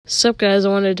Sup guys, I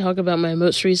wanted to talk about my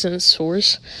most recent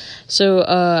source. So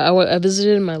I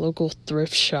visited my local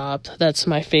thrift shop. That's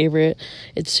my favorite.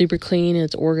 It's super clean,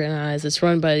 it's organized, it's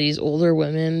run by these older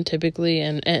women typically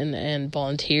and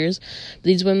volunteers.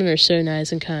 These women are so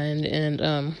nice and kind,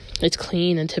 and it's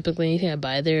clean, and typically anything I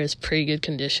buy there is pretty good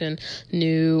condition,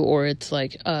 new, or it's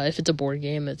like if it's a board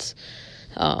game, it's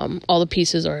all the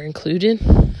pieces are included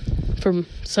from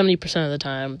 70% of the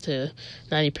time to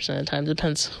 90% of the time,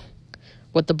 depends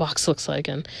what the box looks like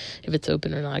and if it's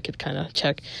open or not. I could kind of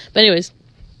check. But anyways,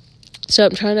 so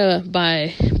I'm trying to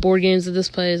buy board games at this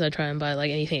place. I try and buy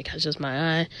like anything that catches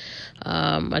my eye.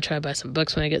 I try to buy some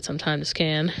books when I get some time to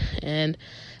scan. And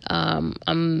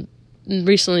I'm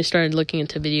recently started looking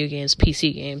into video games,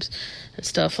 PC games, and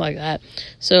stuff like that.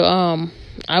 So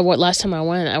last time I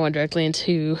went directly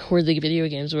into where the video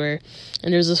games were,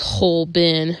 and there's this whole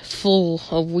bin full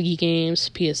of Wii games,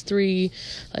 PS3,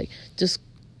 like just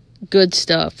good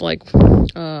stuff like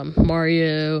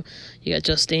Mario. You got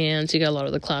Just Dance, you got a lot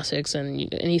of the classics,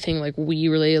 and anything like Wii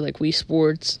related, like Wii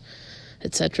Sports,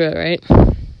 etc. Right?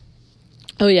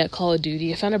 Oh yeah, Call of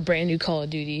Duty. I found a brand new Call of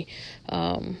Duty.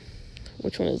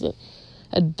 Which one is it?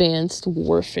 Advanced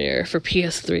Warfare for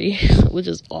PS3, which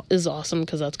is awesome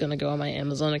because that's gonna go on my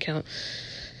Amazon account.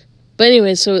 But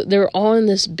anyway, so they were all in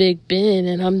this big bin,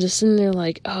 and I'm just sitting there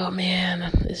like, oh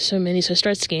man, there's so many. So I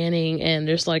start scanning, and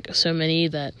there's like so many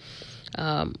that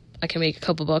I can make a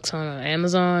couple bucks on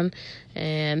Amazon,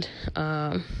 and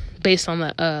based on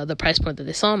the price point that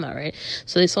they sell them at, right?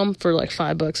 So they sell them for like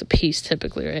 $5 a piece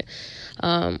typically,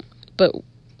 right? But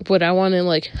what I want to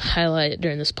like highlight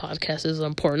during this podcast is the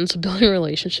importance of building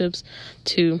relationships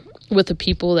with the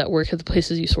people that work at the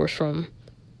places you source from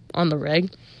on the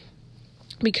reg.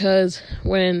 Because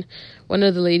when one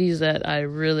of the ladies that I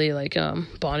really like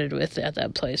bonded with at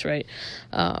that place, right,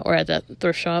 or at that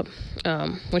thrift shop,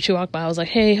 when she walked by, I was like,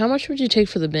 hey, how much would you take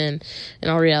for the bin in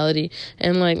all reality?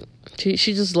 And like she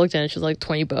just looked at it, she was like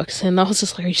 $20, and I was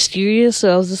just like, are you serious?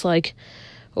 So I was just like,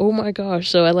 oh my gosh.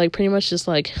 So I like pretty much just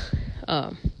like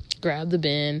grabbed the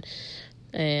bin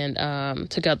and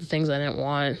took out the things I didn't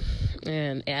want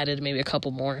and added maybe a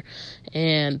couple more,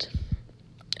 and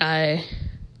I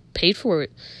paid for it.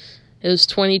 It was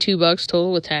 $22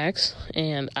 total with tax,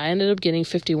 and I ended up getting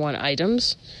 51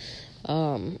 items.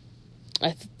 The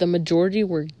majority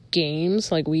were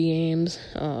games, like Wii games,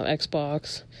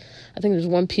 Xbox. I think there's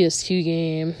one PS2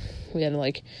 game. We had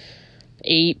like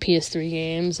 8 PS3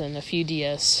 games and a few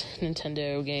DS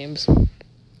Nintendo games.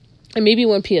 And maybe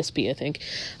one PSP, I think,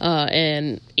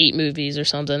 and 8 movies or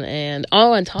something. And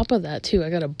on top of that, too, I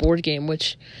got a board game,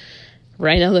 which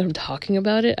right now that I'm talking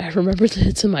about it, I remember that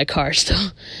it's in my car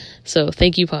still. So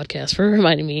thank you, podcast, for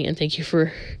reminding me, and thank you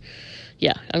for,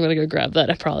 yeah, I'm going to go grab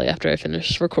that probably after I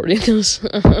finish recording this.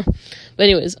 But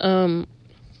anyways,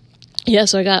 yeah,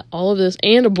 so I got all of this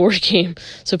and a board game,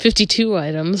 so 52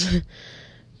 items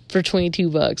for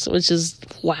 $22, which is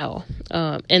wow.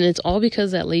 And it's all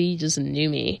because that lady just knew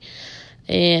me,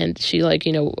 and she, like,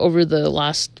 you know, over the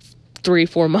last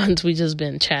 3-4 months, we've just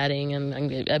been chatting,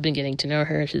 and I've been getting to know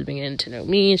her. She's been getting to know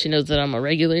me, and she knows that I'm a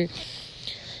regular.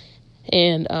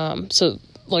 And so,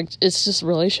 like, it's just,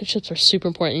 relationships are super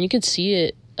important, and you can see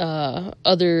it.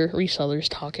 Other resellers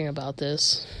talking about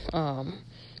this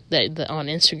that on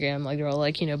Instagram, like, they're all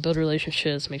like, you know, build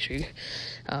relationships, make sure you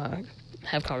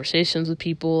have conversations with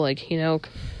people, like, you know,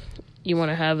 you want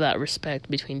to have that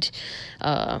respect between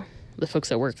the folks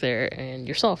that work there and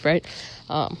yourself, right?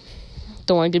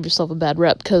 Don't want to give yourself a bad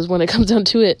rep, because when it comes down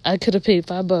to it, I could have paid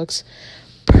 $5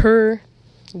 per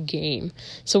game.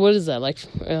 So what is that, like,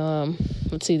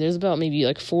 let's see, there's about maybe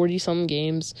like 40 some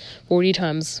games. 40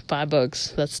 times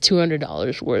 $5, that's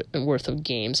 $200 worth of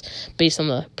games based on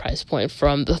the price point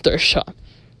from the thrift shop.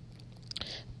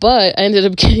 But I ended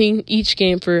up getting each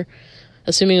game for,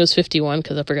 assuming it was 51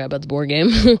 because I forgot about the board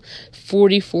game,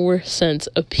 44 cents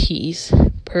a piece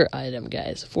per item,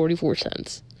 guys. 44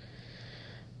 cents.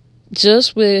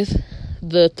 Just with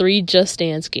the 3 Just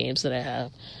Dance games that I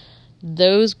have,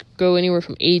 those go anywhere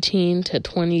from $18 to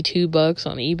 $22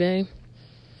 on eBay.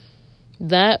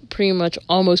 That pretty much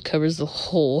almost covers the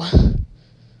whole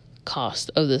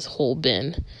cost of this whole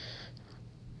bin.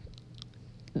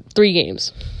 3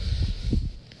 games.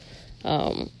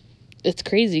 It's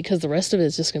crazy because the rest of it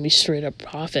is just going to be straight up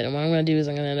profit, and what I'm going to do is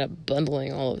I'm going to end up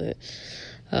bundling all of it.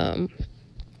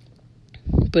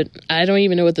 But I don't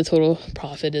even know what the total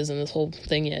profit is in this whole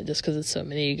thing yet, just because it's so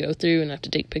many to go through, and I have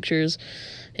to take pictures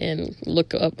and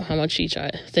look up how much each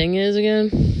thing is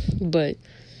again. But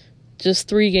just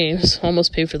 3 games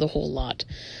almost paid for the whole lot.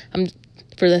 I'm,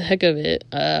 for the heck of it,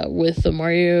 with the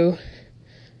Mario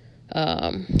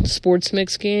sports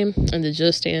mix game and the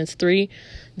Just Dance 3,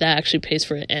 that actually pays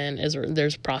for it, and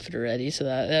there's profit already, so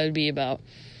that would be about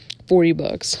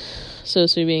 $40. So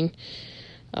assuming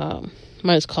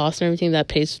minus cost and everything,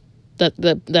 that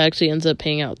actually ends up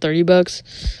paying out $30.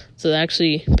 So that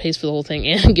actually pays for the whole thing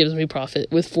and gives me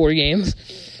profit with 4 games.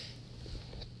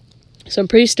 So I'm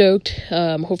pretty stoked.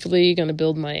 Hopefully going to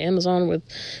build my Amazon with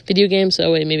video games, so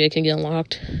that way maybe I can get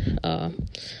unlocked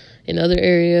in other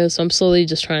areas. So I'm slowly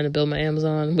just trying to build my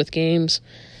Amazon with games.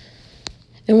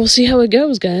 And we'll see how it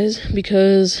goes, guys,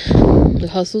 because the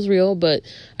hustle's real, but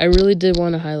I really did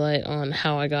want to highlight on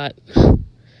how I got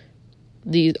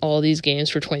all these games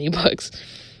for $20,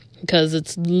 because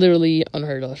it's literally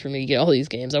unheard of for me to get all these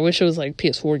games. I wish it was like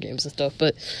PS4 games and stuff,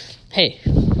 but hey,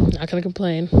 not gonna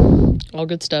complain. All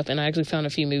good stuff. And I actually found a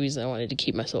few movies that I wanted to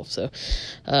keep myself, so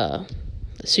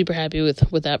super happy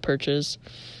with that purchase,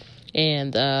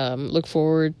 and look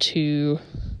forward to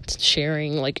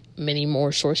sharing like many more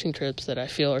sourcing trips that I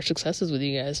feel are successes with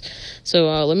you guys.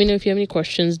 So let me know if you have any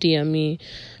questions. DM me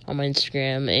on my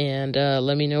Instagram, and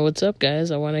let me know what's up,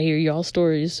 guys. I want to hear y'all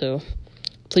stories, so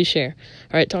please share.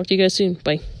 All right, talk to you guys soon.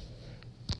 Bye.